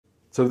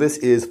So this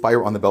is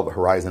Fire on the Velvet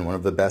Horizon, one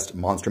of the best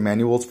monster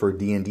manuals for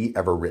D&D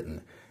ever written.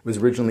 It was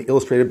originally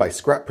illustrated by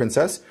Scrap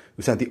Princess,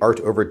 who sent the art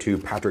over to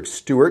Patrick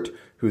Stewart,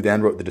 who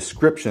then wrote the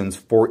descriptions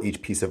for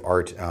each piece of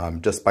art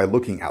just by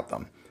looking at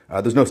them.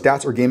 There's no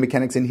stats or game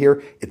mechanics in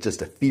here. It's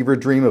just a fever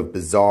dream of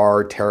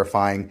bizarre,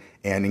 terrifying,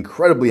 and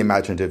incredibly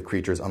imaginative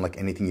creatures unlike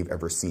anything you've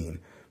ever seen.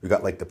 We've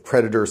got like the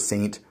Predator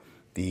Saint,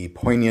 the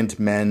Poignant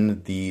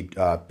Men, the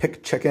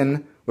Pick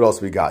Chicken. What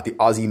else we got? The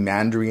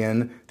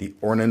Ozymandian, the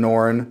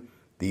Orninorn,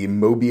 the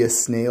Mobius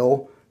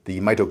Snail, the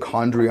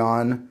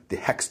Mitochondrion, the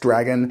Hex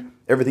Dragon.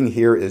 Everything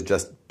here is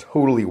just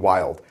totally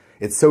wild.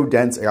 It's so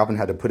dense, I often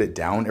had to put it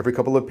down every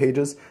couple of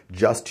pages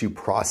just to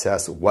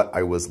process what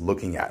I was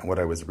looking at and what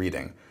I was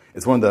reading.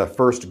 It's one of the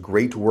first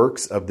great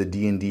works of the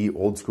D&D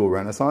old school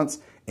renaissance,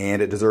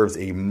 and it deserves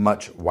a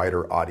much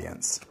wider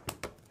audience.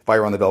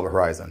 Fire on the Velvet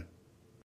Horizon.